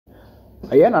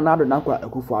Aye Nana Addo nakwa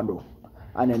Akufo-Addo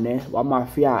anene wa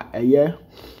mafia aye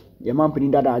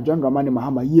Yemampini dada John Dramani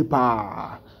Mahama ye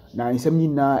pa na nsem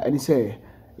nyina eni se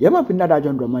Yemampini dada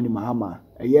John Dramani Mahama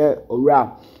aye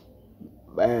owura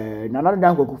Nana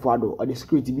Addo Akufo-Addo o the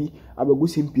security bi abagu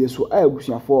simpie so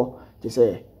agusuafo te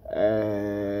se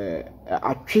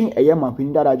atwen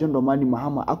Yemampini dada John Dramani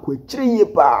Mahama akwa kire ye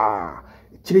pa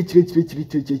kire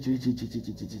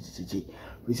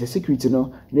we say security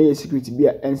no na security bi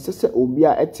ensese obi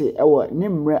a ete ewo ne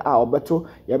mre a obeto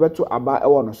yebeto aba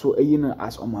ewo no so eyi no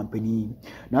as omampani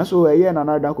na so eye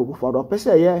Nana Addo Akufo-Addo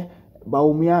pese eye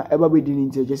baumia eba be di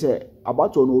nti se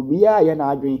abato no obi a ye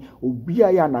na adwen obi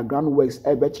a ya na ground works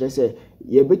ebe kire se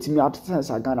ye betimi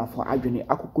attensa Ghana for adwene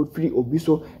akoko free obi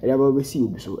so eba be si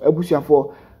obi so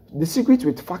ebusuafo the secret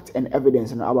with fact and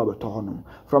evidence na aba beto honom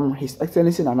from His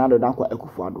Excellency Nana Addo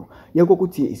Akufo-Addo ye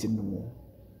kokotie isimnu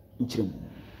nchirem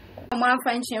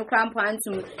Fanching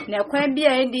Crampantum, na quite be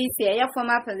a DC, a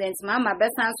former president, Mama,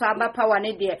 Bessan, so Abba Power,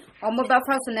 and dear, or mobile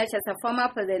personage as a former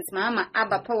president, Mama,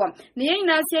 Abba Power. The young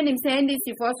now send him saying this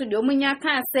for so Dominia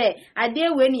can't say, I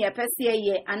dare win your Pessia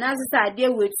ye, and as I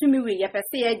dear with to me with your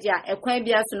Pessia, a quite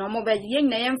be as no mobile young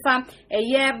name farm, a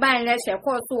year by leisure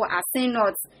course to a Saint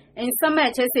Notes. And some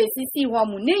matches say CC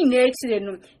woman, name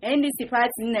and this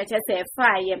party in a chess a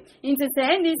fire. Into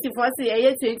saying this for a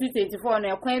year 2024, and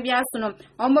a quite be as no,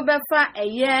 or mobile a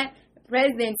year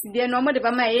president, dear no more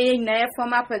about my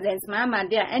former president, Mama,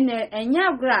 dear, and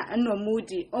Yagra, and no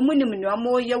moody, or minimum no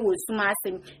more year was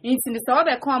smarting into the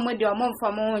sober come with your mom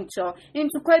from Moncho,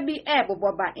 into quite be able,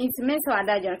 Boba, into mental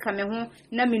adagio coming home,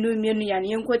 Naminu Muni and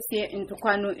young Cotier into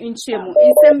Quano in Chimu,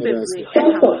 in Sembury.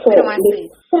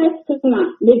 First,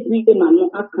 make me the man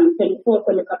I can tell for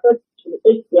the capacity to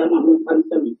 8 years.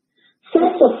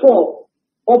 First of all,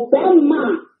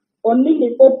 Obama only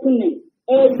the opening.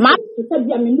 To say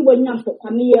I mean, when you're so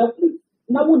familiar,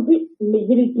 now would be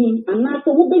majority, and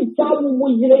after who be down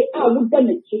with you, I would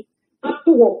damage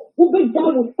after all, who be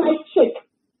down with side check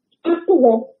after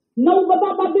all. No,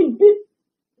 but this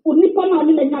Unipan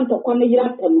in the Yanto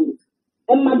Conneya Tamu,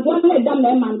 and my brother Dam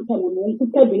and Tamu, who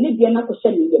tell me, Nidiana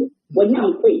Cosemian, when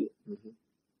you're free.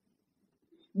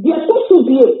 They are supposed to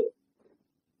be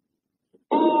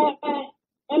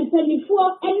and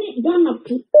 24 any Ghana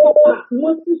people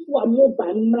want to swam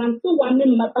mobile, Manto one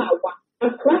in Mabawa, a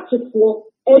crash for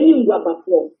any rubber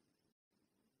for.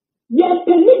 Yes,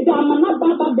 Penny Damana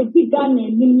Baba the big gun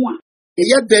in one. A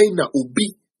yet dana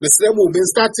ubi, the same woman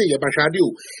starting a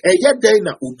bashadio, a yet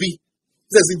dana ubi,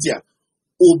 says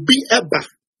ubi eba.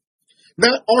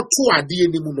 Now, or two are the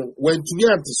enemy when to me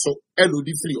at so LOD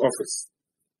free office.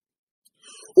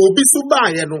 Obi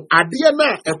suba ye no ade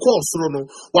na ekosoro no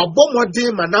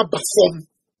wabomode ma na perform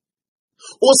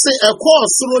o se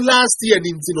ekosoro last year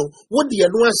ninti no wo de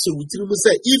no ahye wutiri mu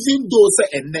say even though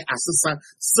say enne asesa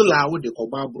still a wo de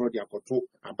koba abroad yakoto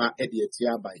aba e de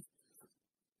atia bai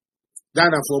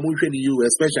Ghana for mo hwe ni you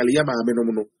especially ya maame no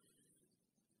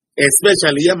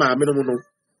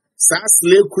sa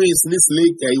slave queens ni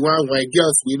slave one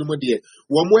girls we no de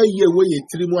wo mo aye wo ye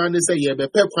tiri mu ane say ye be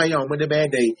pe kwan ya wo de be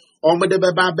dey omo de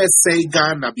beba be say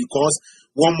Ghana because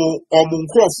omo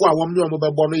nkrofo a omo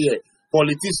be bo no ye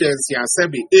politicians ya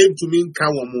sebe aim to mean ka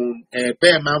omo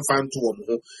be man fan to omo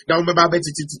ho na omo beba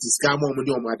titi scam omo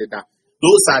de omo adeda.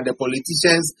 Those are the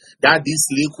politicians that these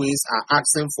slave queens are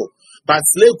asking for. But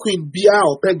slave queen bia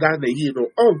or pe Ghana ye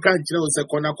no on kan kire o se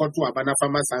kona koto abana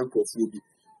farmers and crofo bi.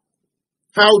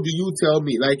 How do you tell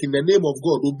me, like in the name of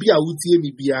God, Obi awutie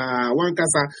mi bia wan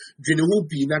kasa dwene hu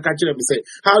bi na ka kire me say,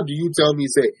 how do you tell me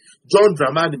say John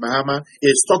Dramani Mahama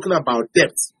is talking about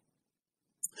debt?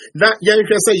 Na yan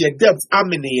hwe say your debt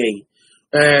amene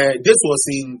this was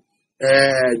in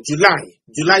July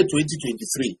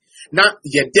 2023. Now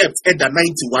your debt at the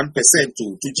 91%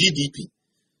 to GDP.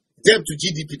 Debt to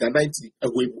GDP the 90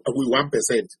 away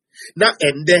 1%. Now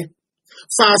and then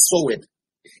fast forward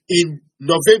in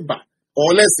November,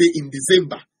 or let's say in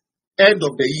December, end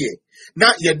of the year.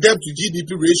 Now your debt to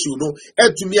GDP ratio no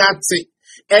to me at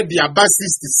the about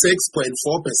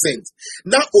 66.4%.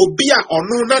 Now obia or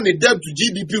no the debt to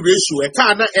GDP ratio a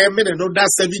kana emen and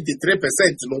that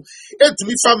 73% no to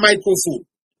me for microphone.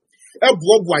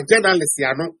 Journalist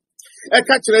no a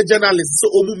catch journalist so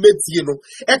metie no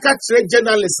a catch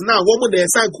journalist now woman they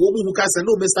say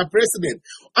no Mr. President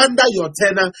under your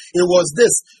tenure it was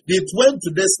this it went to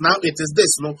this now it is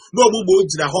this no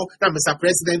Mr.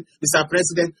 President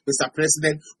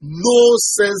no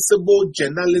sensible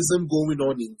journalism going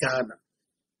on in Ghana.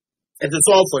 It is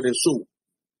all for the show.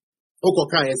 But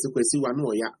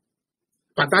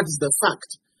that is the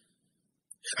fact.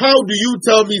 How do you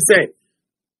tell me say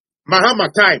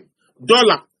Mahama time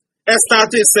dollar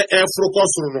started say air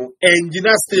focus no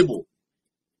engine stable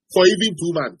for even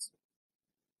 2 months.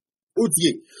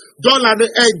 Dollar no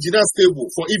engine stable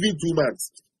for even 2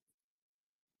 months.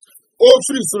 All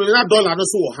three so that dollar no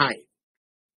so high.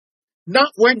 Now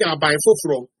when they are buying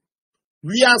from,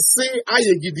 we are saying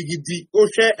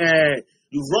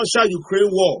Russia-Ukraine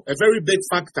war, a very big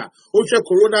factor.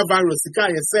 Coronavirus,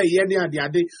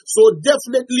 so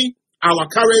definitely our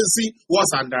currency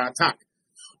was under attack.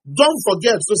 Don't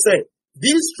forget to say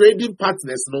these trading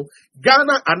partners,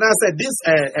 Ghana, and I said this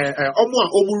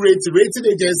rating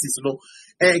agencies,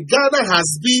 Ghana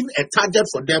has been a target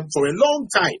for them for a long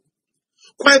time.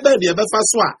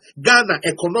 Ghana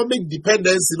economic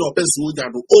dependency no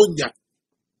onya.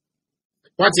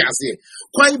 What you say?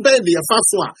 Quite bad the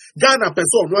faswa. Ghana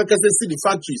person one can see the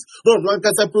factories. No one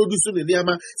can produce in the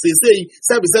Yama. Say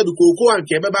cocoa and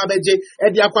kebaba beje.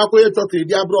 And the aqua chocolate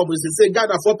the abroad. Say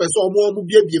Ghana 4% more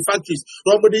be factories.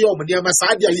 Nobody on the Yama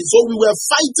side. So we were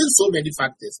fighting so many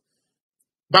factors.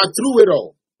 But through it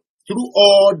all, through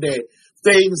all the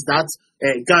things that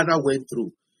Ghana went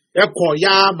through,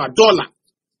 dollar.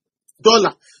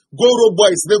 Goro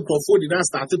boys then Crawford did not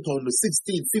started on the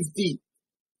 16, 15.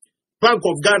 Bank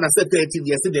of Ghana said 13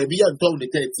 yesterday, we are told the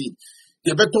 13.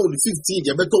 They better on the 15,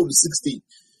 they better on the 16.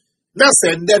 Now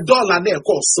send the dollar near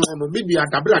cost, so maybe at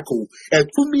the black hole. And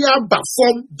Kumia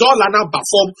perform, dollar now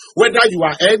perform, whether you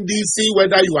are NDC,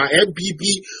 whether you are MPP,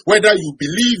 whether you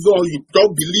believe or you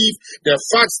don't believe, the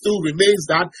fact still remains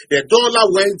that the dollar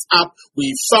went up. We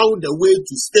found a way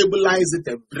to stabilize it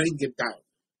and bring it down.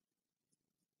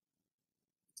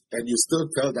 And you still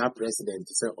tell that president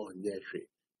to say, oh, yeah,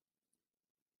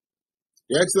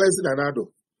 Your Excellency Nana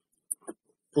Addo,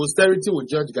 posterity will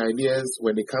judge Ghanaians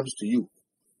when it comes to you.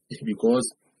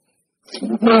 Because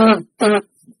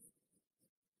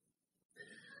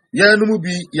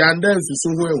Yanubi Yandan to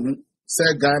somewhere who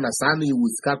said Ghana Sani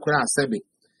with Kakra Sebe.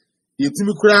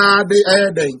 Yitimukra de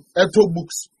Airday, Eto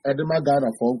books, Edema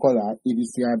Ghana phone caller, it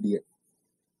is the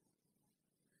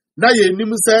now you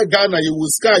say Ghana, you will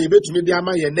sky, you bet me the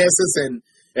ama your nurses and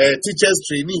teachers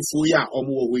training for ya or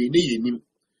more we need him.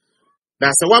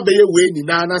 That's a wabe way in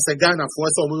Nana Ghana for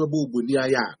some bunia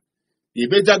ya. You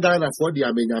better Ghana for the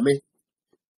Amename.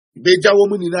 You better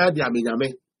woman in the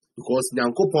Amename because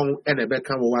Nankopon and a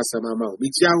beckham was some amount.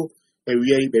 Which yaw, a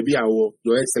way, baby,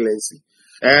 Your Excellency.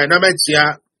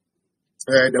 Namachia,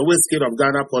 the whiskey of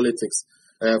Ghana politics,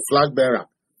 flag bearer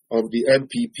of the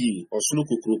MPP, or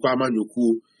Sluku Krupama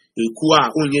Nuku.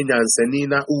 Ikua onye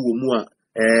nyansanina uwumua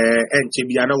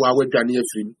enchebiana wawe dwane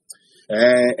afrim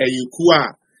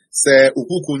ikua se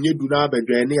ukuku nye duna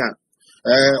bedwane a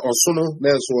osono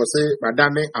na so se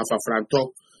madane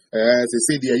afafranto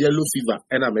se the yellow fever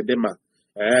ena medema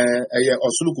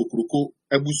osono kukuruko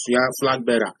abusua flag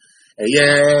bearer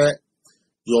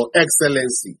Your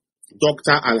Excellency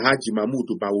Dr. Alhaji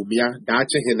Mahmoud Bawumia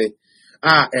daache hene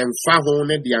a emfa ho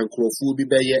ne de ankrofo bi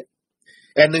beye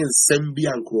ene nsem bi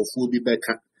ankrofo bi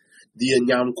beka de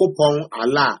nyankopon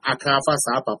ala akafa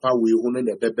sa papa we hu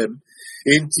ne bebem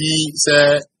enti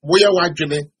se boye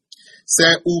wadwene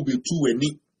se ubetu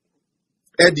wani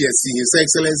e de si His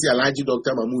Excellency Alhaji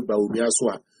Dr. Mahmoud Bawumia so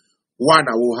a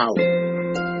wana wo how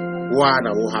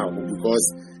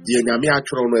because de nyame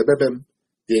atworo no bebem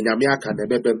de nyame aka ne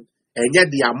bebem enye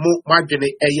de amo madwene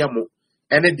eyemo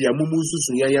ene de amumu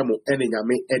susu yeyemo ene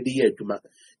nyame ede ye adwuma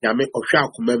nyame ohwe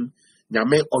akomam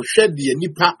nyame ohwe de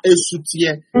nipa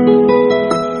esutie.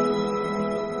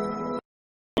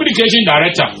 Communication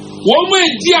director woman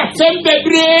dia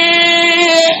tembebre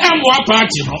amwa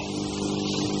party no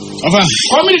over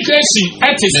communication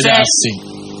etise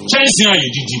chance ya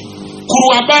yididi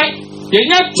kuruaba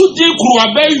yenya tudi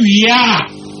kuruaba wiya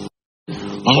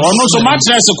ono so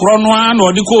matres kro no an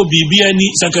odi ko bibia ni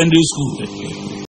secondary school